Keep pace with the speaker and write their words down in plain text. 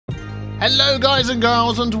Hello guys and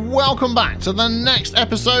girls, and welcome back to the next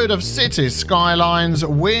episode of Cities Skylines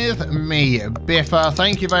with me, Biffa.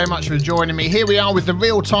 Thank you very much for joining me. Here we are with the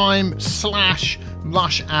real-time /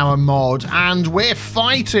 rush hour mod, and we're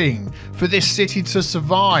fighting for this city to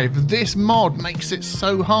survive. This mod makes it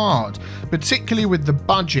so hard, particularly with the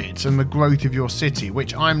budget and the growth of your city,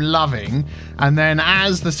 which I'm loving. And then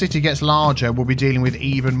as the city gets larger, we'll be dealing with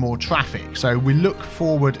even more traffic. So we look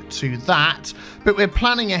forward to that, but we're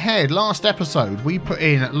planning ahead. Last episode, we put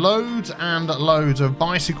in loads and loads of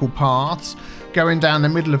bicycle paths going down the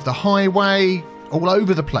middle of the highway all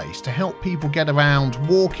over the place to help people get around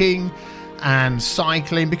walking and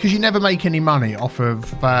cycling, because you never make any money off of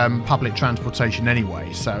public transportation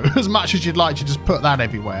anyway. So as much as you'd like to just put that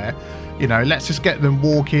everywhere, you know, let's just get them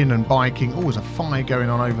walking and biking. Oh, there's a fire going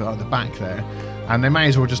on over at the back there, and they may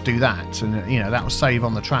as well just do that, and you know, that will save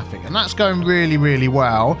on the traffic, and that's going really, really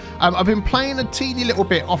well. I've been playing a teeny little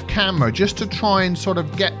bit off camera just to try and sort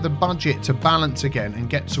of get the budget to balance again and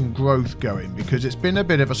get some growth going, because it's been a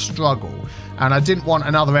bit of a struggle, and I didn't want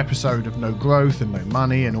another episode of no growth and no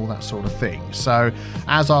money and all that sort of thing. So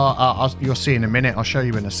as you'll see in a minute, I'll show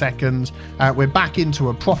you in a second, we're back into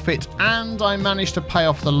a profit, and I managed to pay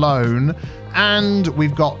off the loan. And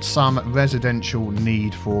we've got some residential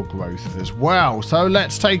need for growth as well. So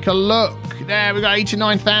let's take a look. There, we've got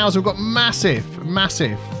 89,000. We've got massive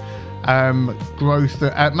growth,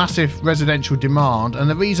 massive residential demand. And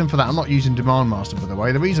the reason for that, I'm not using Demand Master, by the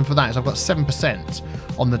way. The reason for that is I've got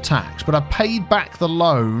 7% on the tax. But I paid back the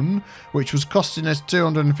loan, which was costing us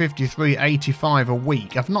 $253.85 a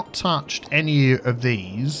week. I've not touched any of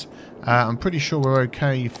these. I'm pretty sure we're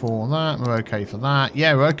okay for that. We're okay for that.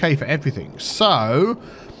 Yeah, we're okay for everything. So,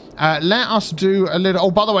 let us do a little... Oh,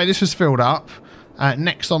 by the way, this is filled up.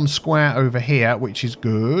 Nexon Square over here, which is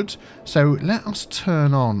good. So, let us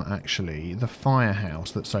turn on, actually, the firehouse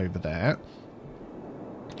that's over there,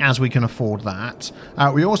 as we can afford that.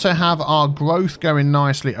 We also have our growth going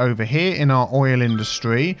nicely over here in our oil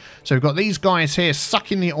industry. So we've got these guys here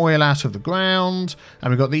sucking the oil out of the ground, and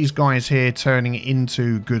we've got these guys here turning it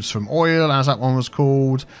into goods from oil, as that one was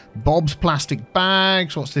called. Bob's plastic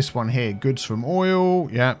bags. What's this one here? Goods from oil.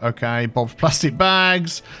 Yeah, okay. Bob's plastic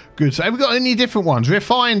bags. Good. So have we got any different ones?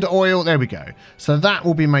 Refined oil. There we go. So that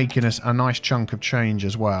will be making us a nice chunk of change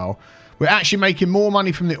as well. We're actually making more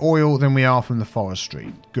money from the oil than we are from the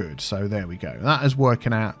forestry. Good. So there we go. That has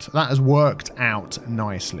working out. That has worked out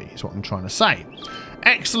nicely, is what I'm trying to say.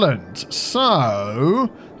 Excellent. So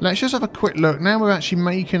let's just have a quick look. Now we're actually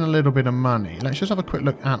making a little bit of money. Let's just have a quick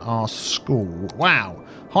look at our school. Wow.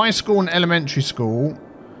 High school and elementary school.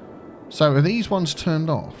 So are these ones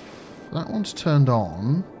turned off? That one's turned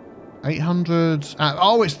on. 800.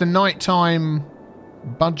 Oh, it's the nighttime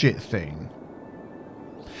budget thing.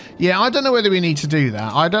 Yeah, I don't know whether we need to do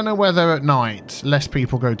that. I don't know whether at night less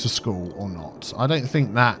people go to school or not. I don't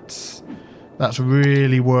think that's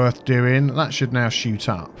really worth doing. That should now shoot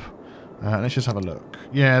up. Let's just have a look.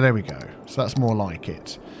 Yeah, there we go. So that's more like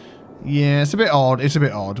it. Yeah, it's a bit odd. It's a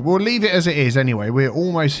bit odd. We'll leave it as it is anyway. We're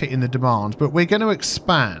almost hitting the demand, but we're going to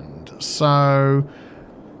expand. So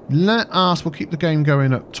we'll keep the game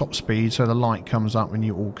going at top speed so the light comes up and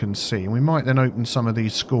you all can see. And we might then open some of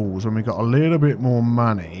these schools when we've got a little bit more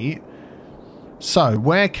money. So,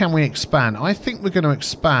 where can we expand? I think we're going to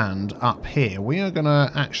expand up here. We are going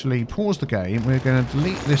to actually pause the game. We're going to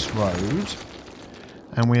delete this road.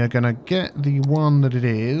 And we are going to get the one that it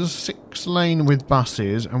is, 6-lane with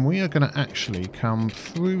buses. And we are going to actually come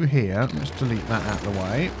through here. Let's delete that out of the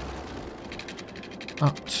way.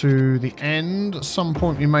 Up to the end. At some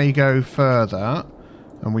point we may go further,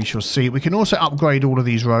 and we shall see. We can also upgrade all of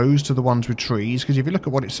these rows to the ones with trees, because if you look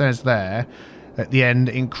at what it says there at the end,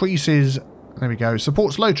 increases, there we go,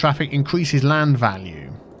 supports low traffic, increases land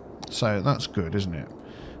value. So that's good, isn't it?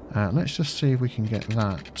 Let's just see if we can get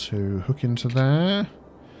that to hook into there.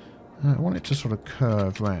 I want it to sort of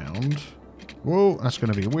curve round. Whoa, that's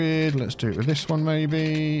going to be weird. Let's do it with this one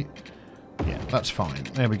maybe. Yeah, that's fine.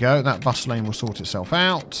 There we go. That bus lane will sort itself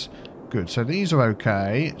out. Good. So these are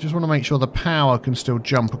okay. Just want to make sure the power can still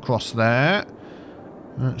jump across there.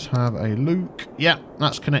 Let's have a look. Yeah,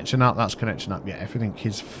 that's connecting up. That's connecting up. Yeah, everything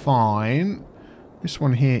is fine. This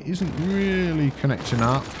one here isn't really connecting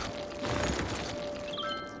up.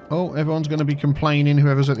 Oh, everyone's going to be complaining,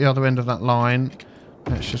 whoever's at the other end of that line.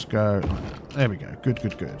 Let's just go like that. There we go. Good,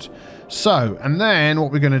 good, good. So, and then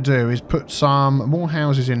what we're going to do is put some more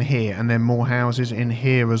houses in here and then more houses in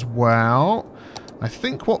here as well. I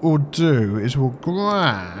think what we'll do is we'll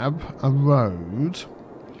grab a road.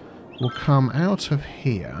 We'll come out of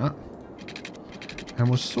here and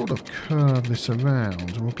we'll sort of curve this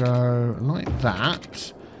around. We'll go like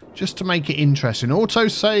that. just to make it interesting. Auto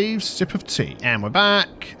save, sip of tea. And we're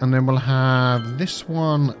back. And then we'll have this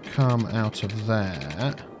one come out of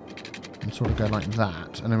there. And sort of go like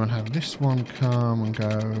that. And then we'll have this one come and go...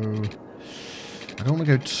 I don't want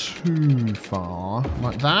to go too far.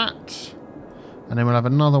 Like that. And then we'll have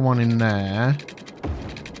another one in there.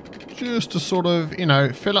 Just to sort of, you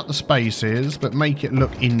know, fill up the spaces, but make it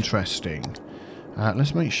look interesting.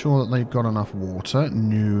 Let's make sure that they've got enough water.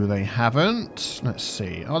 No, they haven't. Let's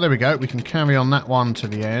see. Oh, there we go. We can carry on that one to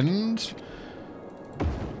the end.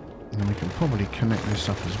 And then we can probably connect this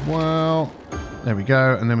up as well. There we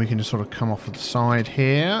go. And then we can just sort of come off to the side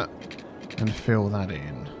here and fill that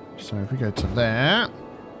in. So if we go to there,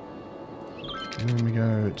 and then we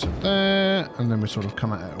go to there, and then we sort of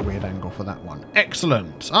come at a weird angle for that one.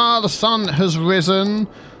 Excellent. Ah, the sun has risen.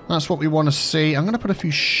 That's what we want to see. I'm going to put a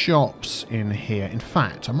few shops in here. In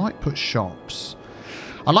fact, I might put shops.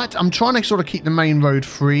 I'm trying to sort of keep the main road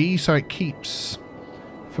free so it keeps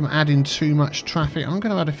from adding too much traffic. I'm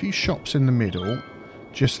going to add a few shops in the middle,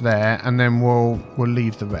 just there, and then we'll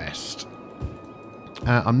leave the rest.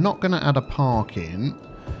 I'm not going to add a park in.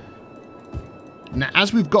 Now,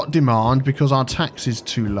 as we've got demand, because our tax is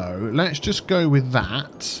too low, let's just go with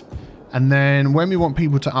that. And then when we want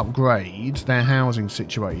people to upgrade their housing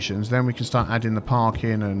situations, then we can start adding the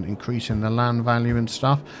parking and increasing the land value and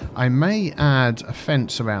stuff. I may add a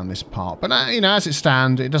fence around this part, but you know, as it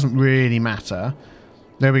stands, it doesn't really matter.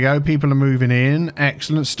 There we go. People are moving in.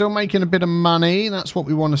 Excellent. Still making a bit of money. That's what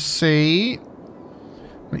we want to see.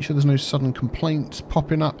 Make sure there's no sudden complaints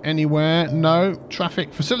popping up anywhere. No.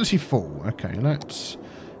 Traffic. Facility full. Okay, let's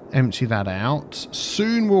empty that out.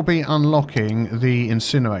 Soon we'll be unlocking the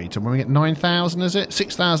incinerator. When we get 9,000, is it?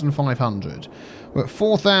 6,500. We're at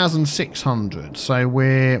 4,600. So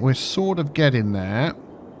we're sort of getting there.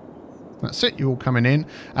 That's it. You're all coming in.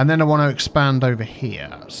 And then I want to expand over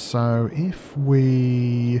here. So if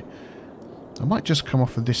we... I might just come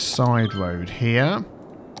off of this side road here.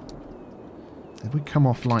 If we come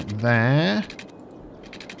off like there...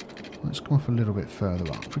 Let's come off a little bit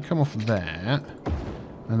further up. If we come off there...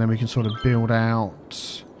 And then we can sort of build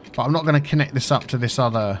out... But I'm not going to connect this up to this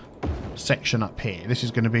other section up here. This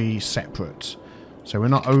is going to be separate. So we're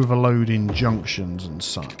not overloading junctions and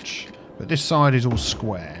such. But this side is all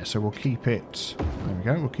square. So we'll keep it... There we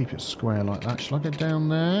go. We'll keep it square like that. Shall I go down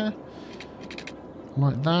there?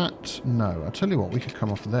 Like that? No. I'll tell you what. We could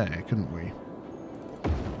come off there, couldn't we?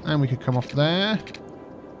 And we could come off there.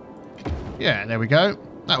 Yeah, there we go.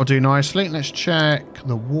 That'll do nicely. Let's check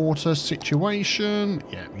the water situation.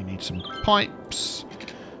 Yeah, we need some pipes.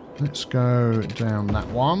 Let's go down that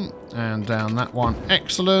one and down that one.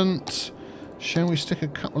 Excellent. Shall we stick a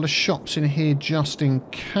couple of shops in here just in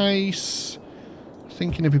case?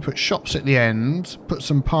 Thinking if we put shops at the end, put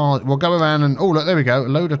some parts. We'll go around and... Oh, look, there we go. A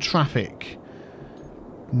load of traffic.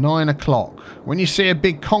 9 o'clock. When you see a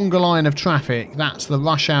big conga line of traffic, that's the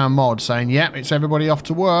rush hour mod saying, yep, it's everybody off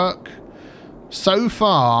to work. So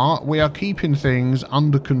far, we are keeping things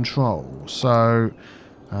under control. So,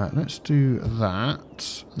 let's do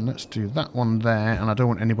that. And let's do that one there. And I don't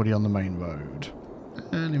want anybody on the main road.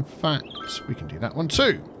 And in fact, we can do that one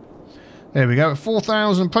too. There we go.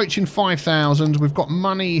 4,000, approaching 5,000. We've got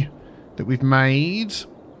money that we've made.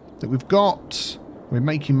 That we've got. We're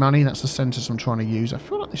making money. That's the sentence I'm trying to use. I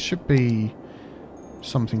feel like there should be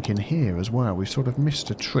something in here as well. We've sort of missed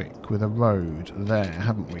a trick with a road there,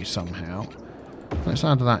 haven't we, somehow? Let's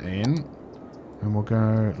add that in. And we'll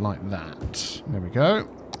go like that. There we go.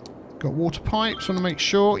 Got water pipes. Want to make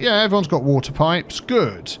sure. Yeah, everyone's got water pipes.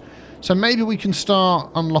 Good. So maybe we can start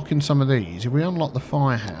unlocking some of these. If we unlock the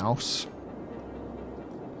firehouse,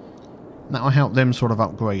 that'll help them sort of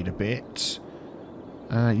upgrade a bit.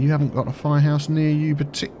 You haven't got a firehouse near you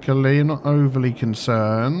particularly. I'm not overly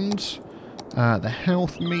concerned. The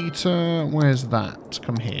health meter, where's that?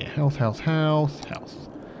 Come here. Health, health, health, health.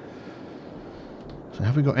 So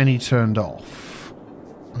have we got any turned off?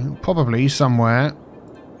 Probably somewhere.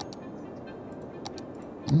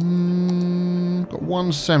 Got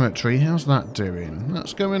one cemetery. How's that doing?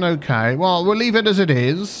 That's going okay. Well, we'll leave it as it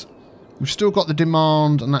is. We've still got the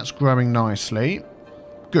demand, and that's growing nicely.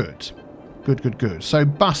 Good. Good, good, good. So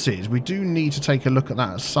buses, we do need to take a look at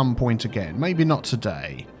that at some point again. Maybe not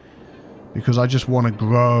today. Because I just want to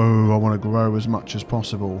grow. I want to grow as much as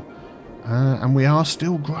possible. And we are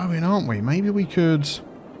still growing, aren't we? Maybe we could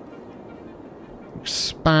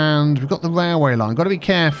expand. We've got the railway line. Got to be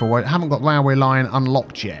careful. I haven't got railway line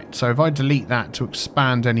unlocked yet. So if I delete that to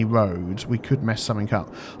expand any roads, we could mess something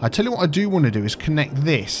up. I tell you what I do want to do is connect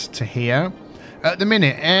this to here. at the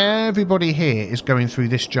minute, everybody here is going through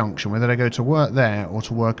this junction, whether they go to work there or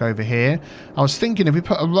to work over here. I was thinking if we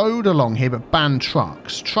put a road along here but ban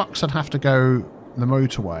trucks would have to go the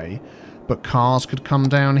motorway, but cars could come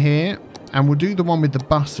down here. And we'll do the one with the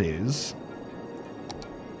buses.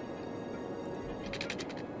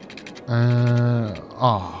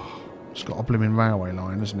 It's got a blooming railway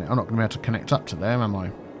line, isn't it? I'm not going to be able to connect up to there, am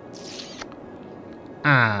I?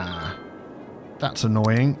 That's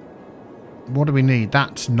annoying. What do we need?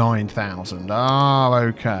 That's 9,000. Oh,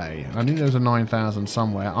 okay. I knew there was a 9,000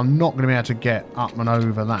 somewhere. I'm not going to be able to get up and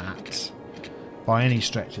over that by any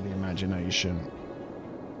stretch of the imagination.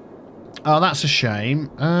 Oh, that's a shame.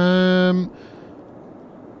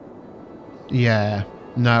 Yeah.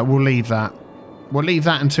 No, we'll leave that. We'll leave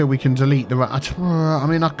that until we can delete the... I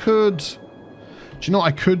mean, I could... Do you know what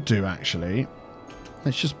I could do, actually?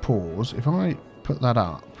 Let's just pause. If I put that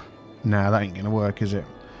up... No, that ain't going to work, is it?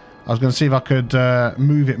 I was going to see if I could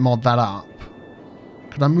move it, mod that up.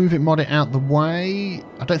 Could I move it, mod it out the way?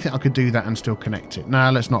 I don't think I could do that and still connect it.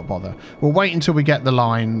 No, let's not bother. We'll wait until we get the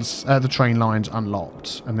lines, the train lines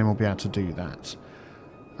unlocked, and then we'll be able to do that.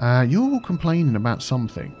 You're all complaining about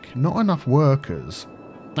something. Not enough workers.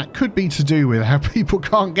 That could be to do with how people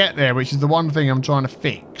can't get there, which is the one thing I'm trying to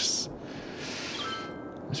fix.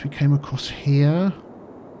 As we came across here,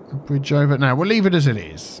 a bridge over. No, we'll leave it as it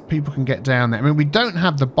is. People can get down there. I mean, we don't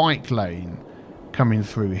have the bike lane coming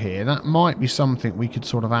through here. That might be something we could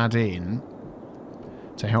sort of add in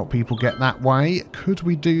to help people get that way. Could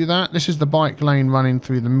we do that? This is the bike lane running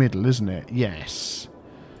through the middle, isn't it? Yes.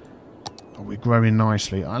 Oh, we're growing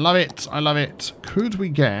nicely. I love it. I love it. Could we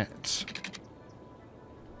get...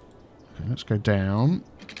 Okay, let's go down.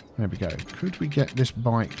 There we go. Could we get this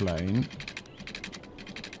bike lane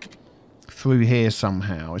through here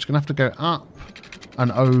somehow? It's going to have to go up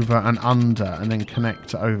and over and under and then connect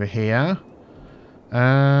to over here.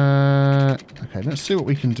 Okay, let's see what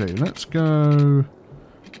we can do. Let's go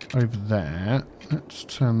over there. Let's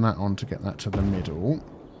turn that on to get that to the middle.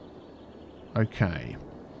 Okay.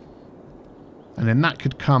 And then that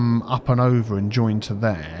could come up and over and join to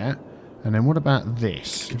there. And then what about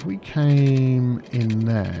this? If we came in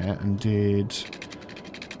there and did...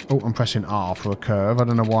 Oh, I'm pressing R for a curve. I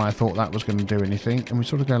don't know why I thought that was going to do anything. And we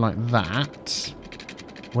sort of go like that.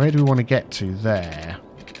 Where do we want to get to? There.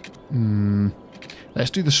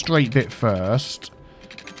 Let's do the straight bit first.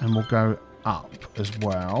 And we'll go up as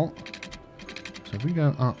well. So if we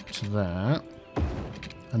go up to there.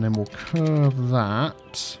 And then we'll curve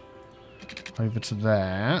that over to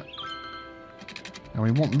there. And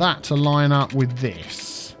we want that to line up with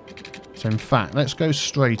this. So in fact, let's go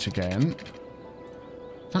straight again.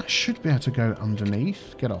 That should be able to go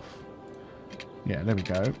underneath. Get off. Yeah, there we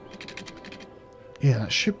go. Yeah, that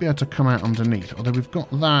should be able to come out underneath. Although we've got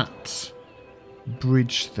that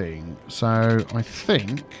bridge thing. So I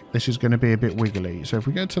think this is going to be a bit wiggly. So if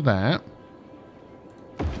we go to there.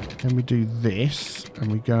 Then we do this. And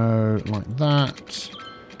we go like that.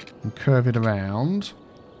 And curve it around.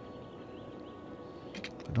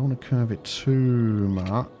 I don't want to curve it too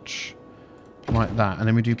much. Like that. And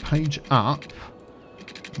then we do page up.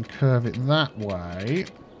 And curve it that way.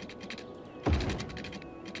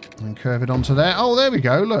 And curve it onto there. Oh, there we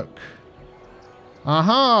go. Look.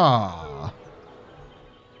 Aha!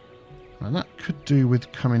 Now that could do with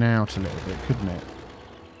coming out a little bit, couldn't it?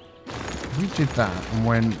 If we did that and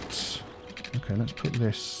went... Okay, let's put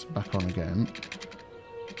this back on again.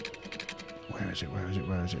 Where is it? Where is it?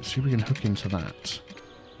 Where is it? See if we can hook into that.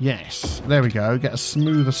 Yes. There we go. Get a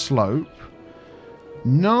smoother slope.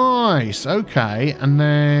 Nice. Okay. And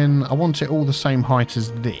then I want it all the same height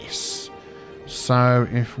as this. So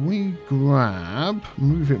if we grab,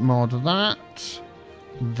 move it mod that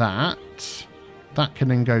can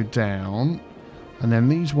then go down. And then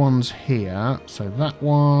these ones here. So that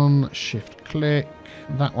one, shift click.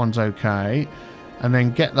 That one's okay. And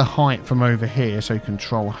then get the height from over here. So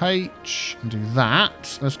Control H and do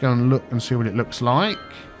that. Let's go and look and see what it looks like.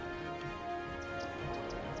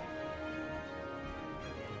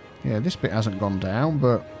 Yeah, this bit hasn't gone down,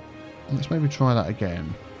 but let's maybe try that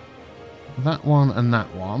again. That one and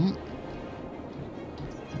that one.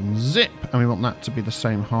 And zip. And we want that to be the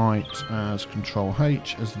same height as Control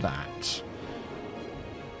H as that.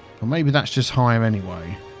 Or maybe that's just higher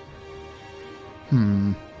anyway.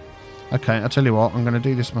 Okay, I'll tell you what. I'm going to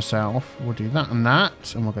do this myself. We'll do that and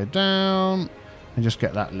that. And we'll go down and just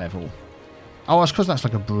get that level. Oh, it's because that's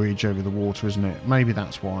like a bridge over the water, isn't it? Maybe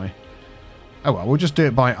that's why. Oh, well, we'll just do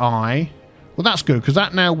it by eye. Well, that's good, because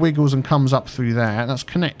that now wiggles and comes up through there. That's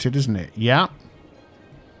connected, isn't it? Yeah.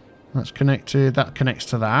 That's connected. That connects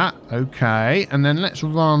to that. Okay. And then let's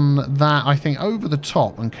run that, I think, over the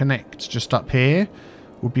top and connect just up here.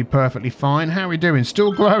 Would be perfectly fine. How are we doing?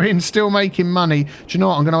 Still growing, still making money. Do you know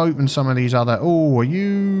what? I'm going to open some of these other... Oh, are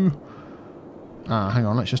you... hang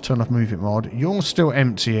on. Let's just turn off Move It Mod. You're still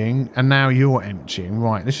emptying, and now you're emptying.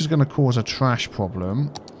 Right. This is going to cause a trash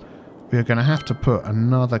problem. We're going to have to put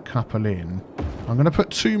another couple in. I'm going to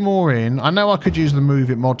put 2 more in. I know I could use the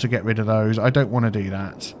Move It Mod to get rid of those. I don't want to do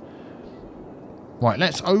that. Right,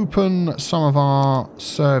 let's open some of our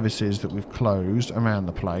services that we've closed around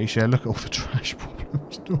the place. Yeah, look at all the trash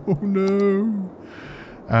problems. Oh, no.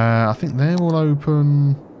 I think they're all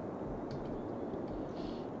open.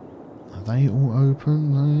 Are they all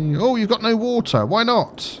open? Oh, you've got no water. Why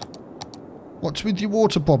not? What's with your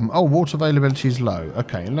water problem? Oh, water availability is low.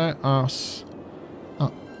 Okay, let us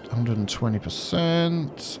up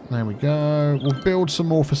 120%. There we go. We'll build some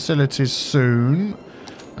more facilities soon.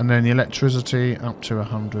 And then the electricity up to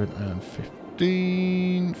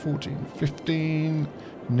 115, 14, 15,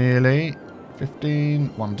 nearly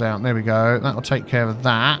 15, 1 down. There we go. That'll take care of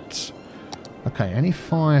that. Okay, any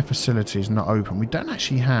fire facilities not open? We don't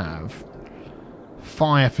actually have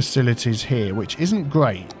fire facilities here, which isn't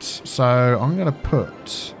great. So I'm going to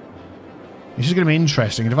put... This is going to be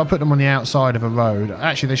interesting. If I put them on the outside of a road,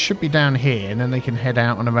 actually they should be down here and then they can head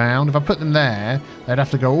out and around. If I put them there, they'd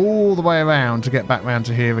have to go all the way around to get back round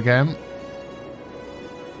to here again.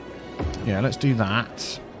 Yeah, let's do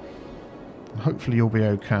that. Hopefully you'll be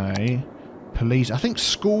okay. Police. I think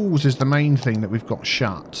schools is the main thing that we've got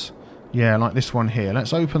shut. Yeah, like this one here.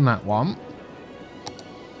 Let's open that one.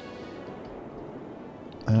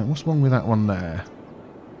 What's wrong with that one there?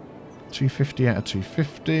 250 out of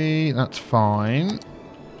 250. That's fine.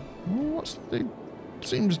 What's the...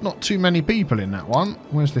 Seems not too many people in that one.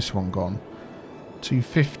 Where's this one gone?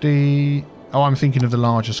 250. Oh, I'm thinking of the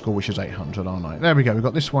larger school, which is 800, aren't I? There we go. We've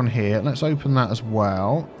got this one here. Let's open that as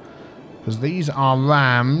well. Because these are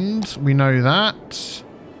rammed. We know that.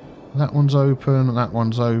 That one's open. That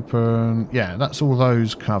one's open. Yeah, that's all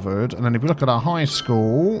those covered. And then if we look at our high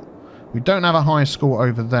school, we don't have a high school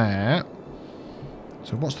over there.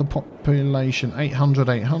 So what's the population? 800,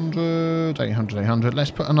 800, 800, 800. Let's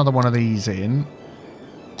put another one of these in.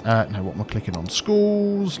 No, what am I clicking on?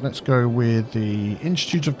 Schools. Let's go with the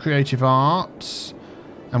Institute of Creative Arts.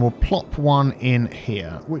 And we'll plop one in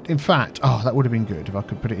here. In fact, oh, that would have been good if I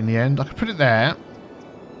could put it in the end. I could put it there.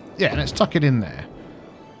 Yeah, let's tuck it in there.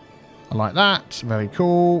 I like that. Very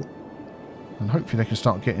cool. And hopefully they can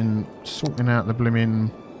start sorting out the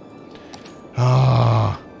blooming...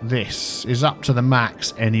 This is up to the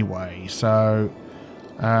max anyway, so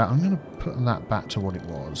I'm going to put that back to what it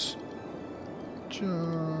was.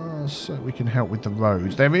 Just so we can help with the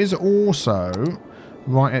roads. There is also,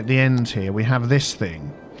 right at the end here, we have this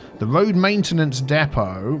thing. The Road Maintenance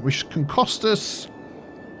Depot, which can cost us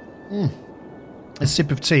a sip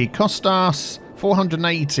of tea. Cost us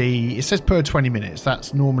 480. It says per 20 minutes.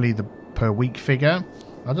 That's normally the per week figure.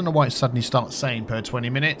 I don't know why it suddenly starts saying per 20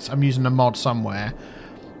 minutes. I'm using a mod somewhere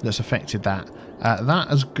that's affected that. That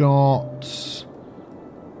has got...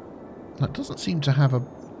 That doesn't seem to have a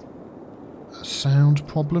sound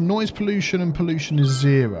problem. Noise pollution and pollution is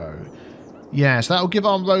 0. Yes, that'll give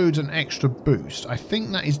our roads an extra boost. I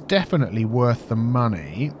think that is definitely worth the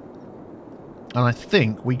money. And I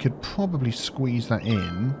think we could probably squeeze that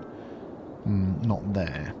in. Not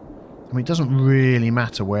there. I mean, it doesn't really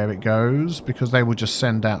matter where it goes because they will just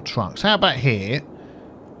send out trucks. How about here?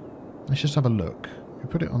 Let's just have a look. We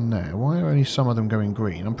put it on there. Why are only some of them going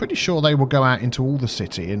green? I'm pretty sure they will go out into all the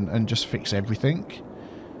city and just fix everything.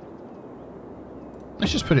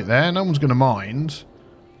 Let's just put it there. No one's going to mind.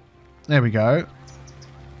 There we go.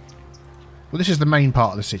 Well, this is the main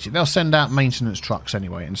part of the city. They'll send out maintenance trucks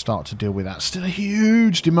anyway and start to deal with that. Still a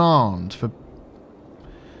huge demand for...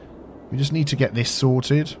 We just need to get this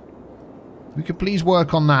sorted. We could please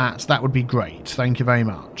work on that. That would be great. Thank you very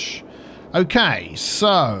much. Okay,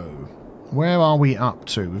 so... Where are we up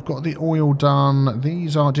to? We've got the oil done.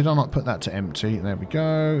 These are... Did I not put that to empty? There we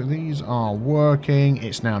go. These are working.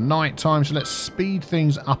 It's now night time, so let's speed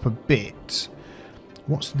things up a bit.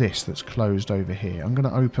 What's this that's closed over here? I'm going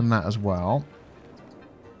to open that as well.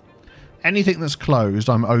 Anything that's closed,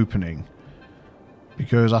 I'm opening.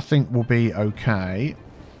 Because I think we'll be okay.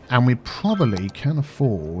 And we probably can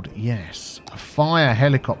afford, yes, a fire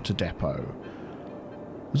helicopter depot.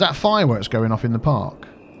 Was that fireworks going off in the park?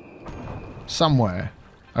 Somewhere.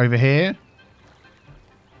 Over here.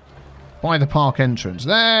 By the park entrance.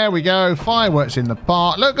 There we go. Fireworks in the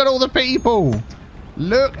park. Look at all the people.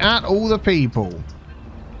 Look at all the people.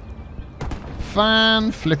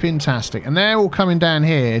 Fan-flipping-tastic. And they're all coming down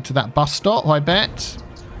here to that bus stop, I bet.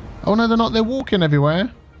 Oh, no, they're not. They're walking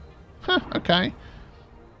everywhere. Huh, okay.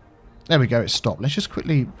 There we go. It's stopped. Let's just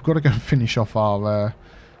quickly... We've got to go and finish off our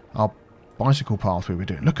bicycle path we were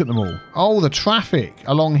doing. Look at them all. Oh, the traffic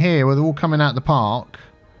along here where they're all coming out the park.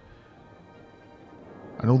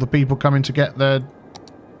 And all the people coming to get their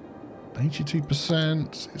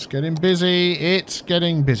 82%. It's getting busy. It's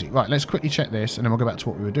getting busy. Right, let's quickly check this and then we'll go back to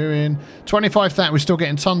what we were doing. 25,000. We're still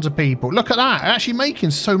getting tons of people. Look at that. Actually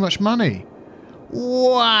making so much money.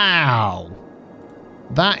 Wow.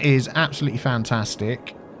 That is absolutely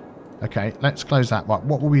fantastic. Okay, let's close that. Right,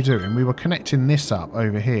 what were we doing? We were connecting this up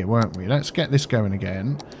over here, weren't we? Let's get this going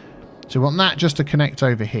again. So we want that just to connect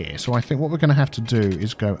over here. So I think what we're going to have to do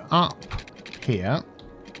is go up here.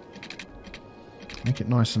 Make it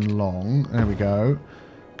nice and long. There we go.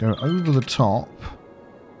 Go over the top.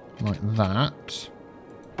 Like that.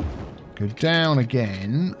 Go down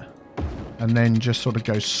again. And then just sort of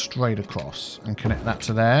go straight across. And connect that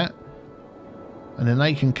to there. And then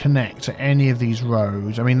they can connect to any of these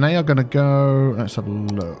roads. I mean, they are going to go... Let's have a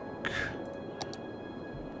look.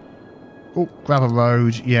 Oh, grab a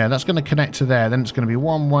road. Yeah, that's going to connect to there. Then it's going to be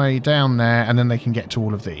one way down there. And then they can get to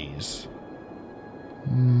all of these.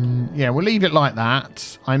 Yeah, we'll leave it like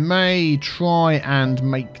that. I may try and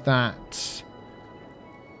make that...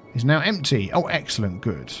 Is now empty. Oh, excellent.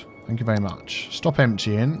 Good. Thank you very much. Stop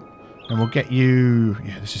emptying. And we'll get you...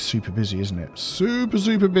 Yeah, this is super busy, isn't it? Super,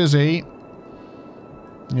 super busy.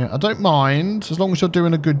 Yeah, I don't mind. As long as you're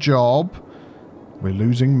doing a good job. We're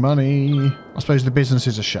losing money. I suppose the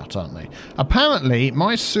businesses are shut, aren't they? Apparently,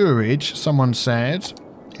 my sewerage, someone said,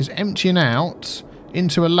 is emptying out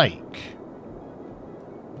into a lake.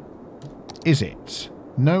 Is it?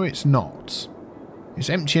 No, it's not. It's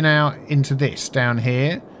emptying out into this down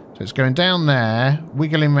here. So it's going down there,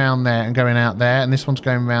 wiggling around there and going out there. And this one's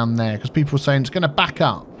going around there because people are saying it's going to back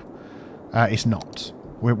up. It's not.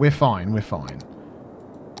 We're fine. We're fine.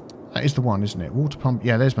 That is the one, isn't it? Water pump.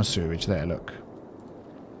 Yeah, there's my sewage there, look.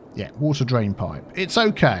 Yeah, water drain pipe. It's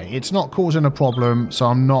okay. It's not causing a problem, so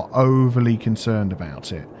I'm not overly concerned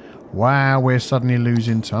about it. Wow, we're suddenly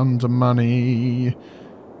losing tons of money.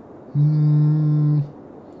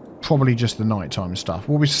 Probably just the nighttime stuff.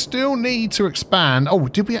 Well, we still need to expand. Oh,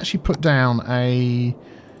 did we actually put down a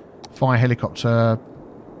fire helicopter?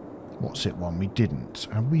 What's it one? We didn't.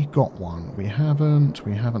 Have we got one? We haven't.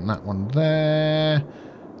 We haven't that one there.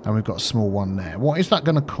 And we've got a small one there. What is that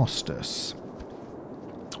going to cost us?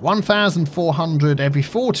 1,400 every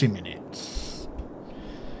 40 minutes.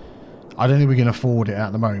 I don't think we can afford it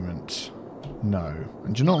at the moment. No.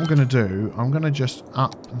 And do you know what I'm going to do? I'm going to just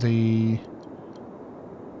up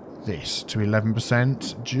this to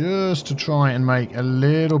 11% just to try and make a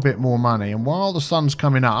little bit more money. And while the sun's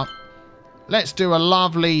coming up, let's do a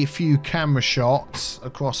lovely few camera shots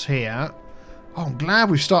across here. Oh, I'm glad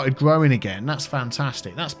we've started growing again. That's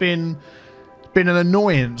fantastic. That's been an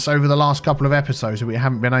annoyance over the last couple of episodes that we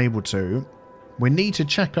haven't been able to. We need to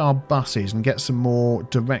check our buses and get some more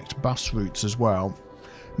direct bus routes as well.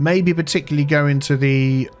 Maybe particularly go into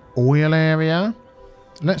the oil area.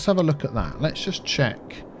 Let's have a look at that. Let's just check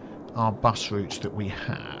our bus routes that we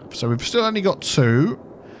have. So we've still only got 2,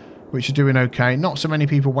 which are doing okay. Not so many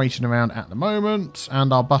people waiting around at the moment.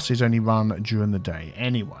 And our buses only run during the day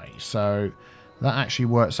anyway. So that actually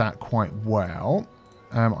works out quite well.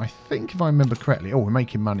 I think if I remember correctly... Oh, we're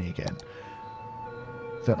making money again.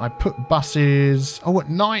 That I put buses... Oh, at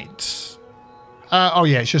night... oh,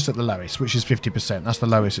 yeah, it's just at the lowest, which is 50%. That's the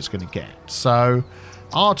lowest it's going to get. So,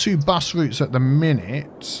 our 2 bus routes at the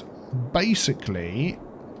minute, basically,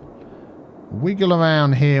 wiggle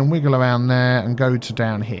around here and wiggle around there and go to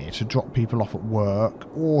down here to drop people off at work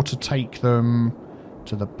or to take them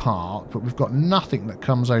to the park. But we've got nothing that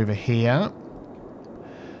comes over here.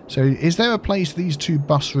 So, is there a place these 2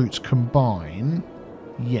 bus routes combine?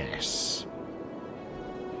 Yes.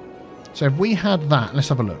 So if we had that, let's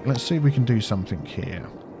have a look. Let's see if we can do something here.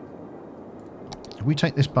 If we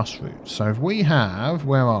take this bus route. So if we have,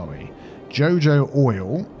 where are we? Jojo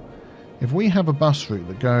Oil. If we have a bus route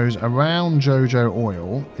that goes around Jojo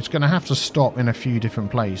Oil, it's going to have to stop in a few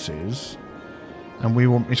different places. And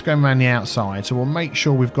it's going around the outside. So we'll make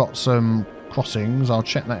sure we've got some crossings. I'll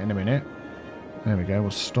check that in a minute. There we go.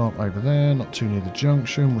 We'll stop over there. Not too near the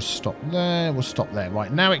junction. We'll stop there. We'll stop there.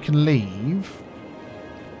 Right, now it can leave.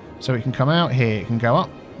 So it can come out here, it can go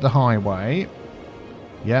up the highway,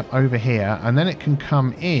 yep, over here, and then it can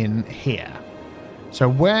come in here. So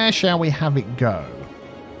where shall we have it go?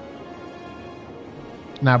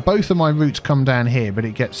 Now, both of my routes come down here, but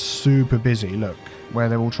it gets super busy, look, where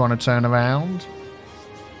they're all trying to turn around.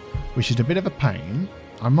 which is a bit of a pain.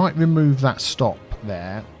 I might remove that stop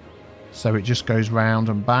there, so it just goes round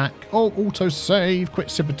and back. Oh, auto-save,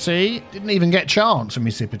 quit sip of tea. Didn't even get a chance of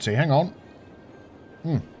me sip of tea. Hang on.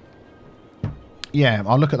 Yeah,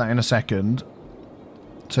 I'll look at that in a second.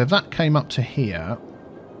 So if that came up to here,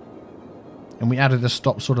 and we added a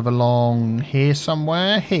stop sort of along here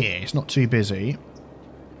somewhere. Here, it's not too busy.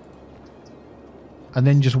 And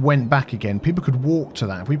then just went back again. People could walk to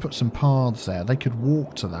that. If we put some paths there, they could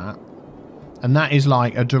walk to that. And that is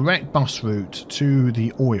like a direct bus route to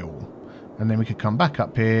the oil. And then we could come back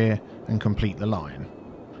up here and complete the line.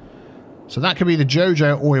 So that could be the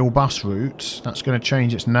Jojo Oil bus route. That's going to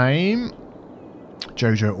change its name.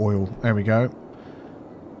 Jojo Oil. There we go.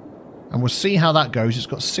 And we'll see how that goes. It's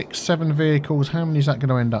got 6, 7 vehicles. How many is that going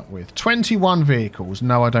to end up with? 21 vehicles.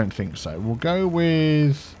 No, I don't think so. We'll go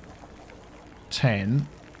with 10.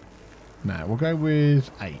 No, we'll go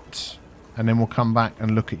with 8. And then we'll come back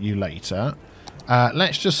and look at you later.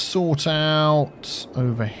 Let's just sort out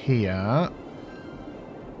over here.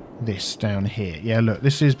 This down here. Yeah, look,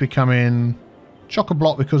 this is becoming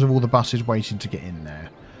chock-a-block because of all the buses waiting to get in there.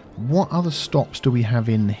 What other stops do we have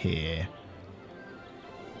in here?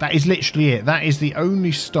 That is literally it. That is the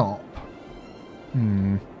only stop.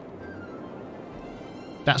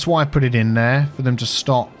 That's why I put it in there, for them to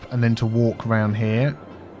stop and then to walk around here.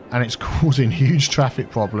 And it's causing huge traffic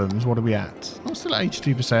problems. What are we at? I'm still at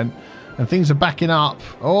 82%. And things are backing up.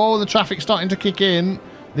 Oh, the traffic's starting to kick in.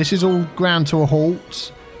 This is all ground to a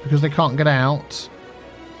halt because they can't get out.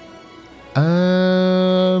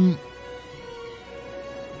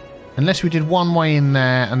 Unless we did one way in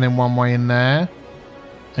there and then one way in there.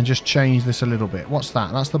 And just change this a little bit. What's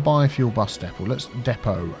that? That's the biofuel bus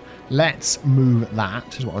depot. Let's move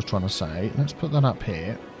that, is what I was trying to say. Let's put that up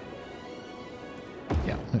here.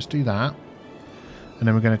 Yeah, let's do that. And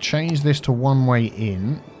then we're going to change this to one way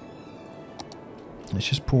in. Let's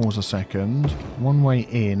just pause a second. One way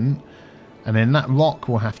in. And then that rock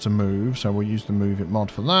will have to move. So we'll use the move it mod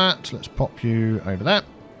for that. Let's pop you over there.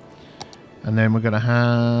 And then we're going to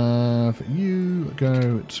have you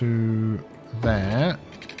go to there.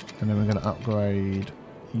 And then we're going to upgrade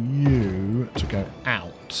you to go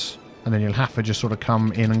out. And then you'll have to just sort of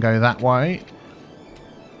come in and go that way.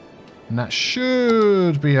 And that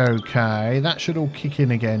should be okay. That should all kick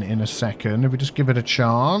in again in a second. If we just give it a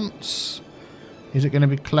chance. Is it going to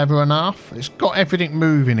be clever enough? It's got everything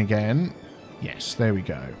moving again. Yes, there we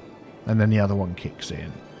go. And then the other one kicks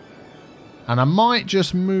in. And I might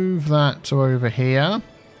just move that to over here.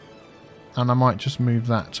 And I might just move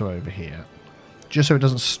that to over here. Just so it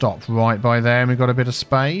doesn't stop right by there and we've got a bit of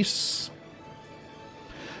space.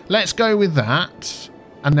 Let's go with that.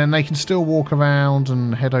 And then they can still walk around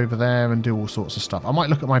and head over there and do all sorts of stuff. I might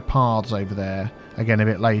look at my paths over there again a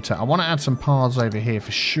bit later. I want to add some paths over here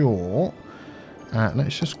for sure.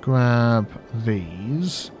 Let's just grab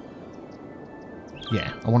these.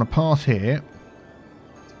 Yeah, I want a path here.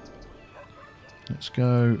 Let's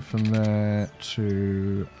go from there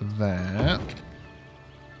to there.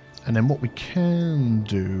 And then what we can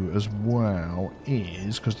do as well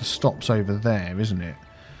is, because the stop's over there, isn't it?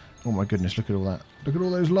 Oh my goodness, look at all that. Look at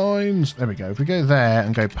all those lines. There we go. If we go there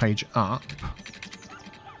and go page up.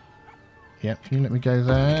 Yep, can you let me go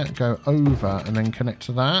there? Go over and then connect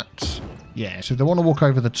to that. Yeah, so if they want to walk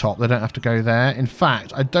over the top, they don't have to go there. In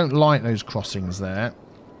fact, I don't like those crossings there.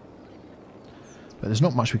 But there's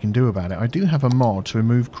not much we can do about it. I do have a mod to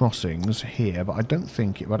remove crossings here, but I don't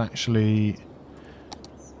think it would actually...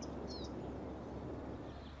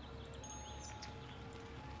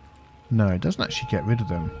 No, it doesn't actually get rid of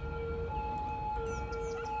them.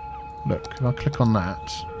 Look, if I click on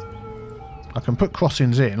that, I can put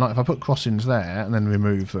crossings in. Like if I put crossings there and then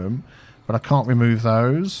remove them, but I can't remove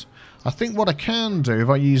those. I think what I can do if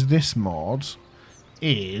I use this mod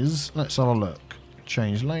is, let's have a look.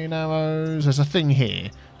 Change lane arrows. There's a thing here.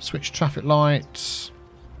 Switch traffic lights.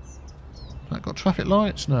 Has that got traffic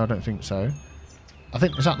lights? No, I don't think so. I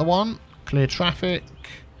think, is that the one? Clear traffic.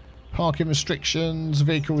 Parking restrictions,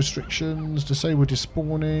 vehicle restrictions, disable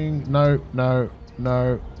despawning. No, no,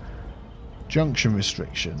 no. Junction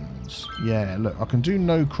restrictions. Yeah, look, I can do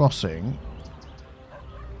no crossing.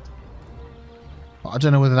 But I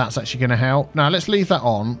don't know whether that's actually going to help. Now, let's leave that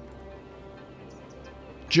on.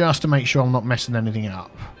 Just to make sure I'm not messing anything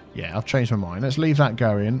up. Yeah, I've changed my mind. Let's leave that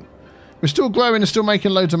going. We're still growing and still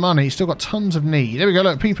making loads of money. Still got tons of need. There we go,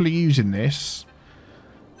 look, people are using this.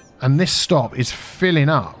 And this stop is filling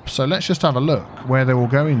up. So let's just have a look where they're all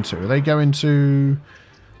going to. Are they going to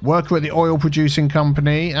worker at the oil producing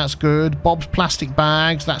company? That's good. Bob's plastic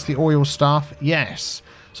bags. That's the oil stuff. Yes.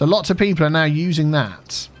 So lots of people are now using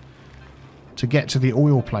that. to get to the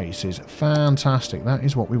oil places. Fantastic. That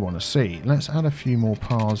is what we want to see. Let's add a few more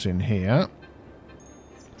paths in here.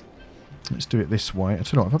 Let's do it this way. I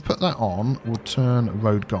tell you what, if I put that on, we'll turn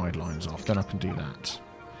road guidelines off. Then I can do that.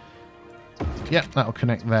 Yep, that'll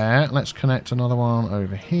connect there. Let's connect another one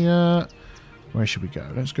over here. Where should we go?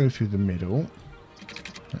 Let's go through the middle.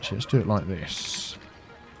 Actually, let's do it like this.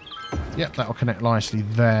 Yep, that'll connect nicely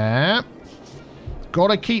there. Got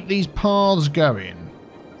to keep these paths going,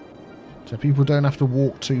 so people don't have to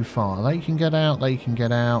walk too far. They can get out, they can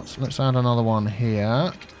get out. Let's add another one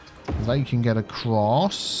here. They can get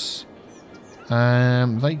across.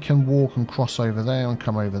 They can walk and cross over there and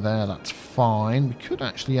come over there. That's fine. We could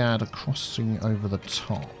actually add a crossing over the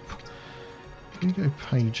top. Can you go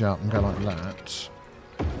page up and go like that?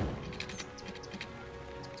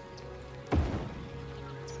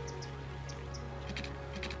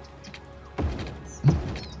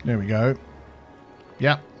 There we go.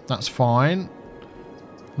 Yep, that's fine.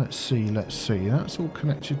 Let's see, let's see. That's all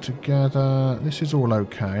connected together. This is all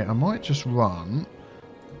okay. I might just run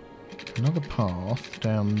another path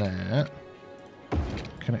down there.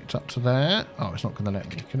 Connect up to there. Oh, it's not going to let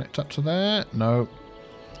me. Connect up to there. No.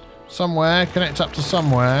 Somewhere. Connect up to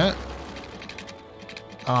somewhere.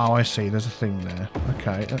 Oh, I see. There's a thing there.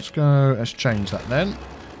 Okay, let's go. Let's change that then.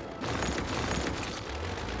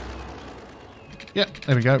 Yep,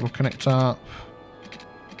 there we go. We'll connect up.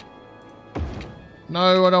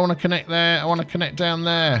 No, I don't want to connect there. I want to connect down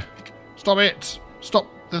there. Stop it. Stop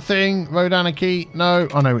the thing. Road anarchy. No,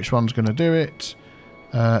 I know which one's going to do it.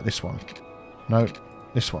 This one. No,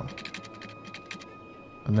 this one.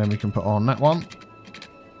 And then we can put on that one.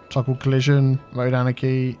 Toggle collision. Road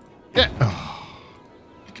anarchy. Yeah. Oh.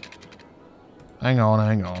 Hang on,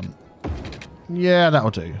 hang on. Yeah,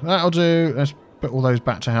 that'll do. That'll do. Let's put all those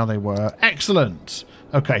back to how they were. Excellent.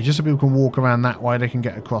 Okay, just so people can walk around that way, they can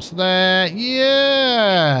get across there.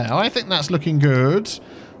 Yeah, I think that's looking good.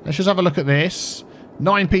 Let's just have a look at this.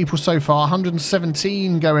 9 people so far,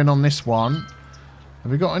 117 going on this one.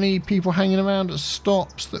 Have we got any people hanging around at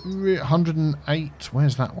stops? That 108.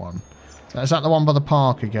 Where's that one? Is that the one by the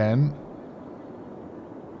park again?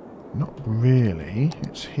 Not really.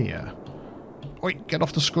 It's here. Wait, get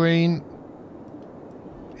off the screen.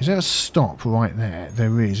 Is there a stop right there?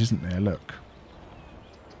 There is, isn't there? Look.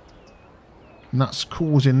 And that's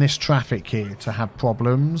causing this traffic here to have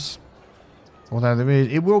problems. Although there is...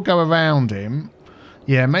 It will go around him.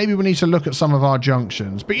 Yeah, maybe we need to look at some of our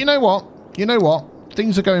junctions. But you know what? You know what?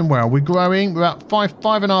 Things are going well. We're growing. We're at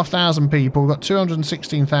 5,500 people. We've got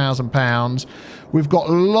 £216,000. We've got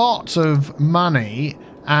lots of money.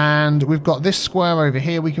 And we've got this square over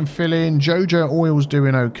here we can fill in. Jojo Oil's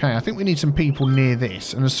doing okay. I think we need some people near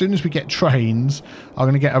this. And as soon as we get trains, I'm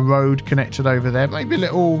going to get a road connected over there. Maybe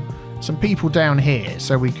some people down here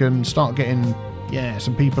so we can start getting, yeah,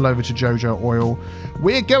 some people over to Jojo Oil.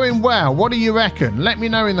 We're going well. What do you reckon? Let me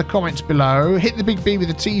know in the comments below. Hit the big B with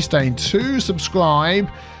the T stain to subscribe.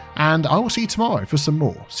 And I will see you tomorrow for some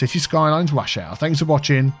more Cities Skylines Rush Hour. Thanks for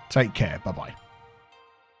watching. Take care. Bye-bye.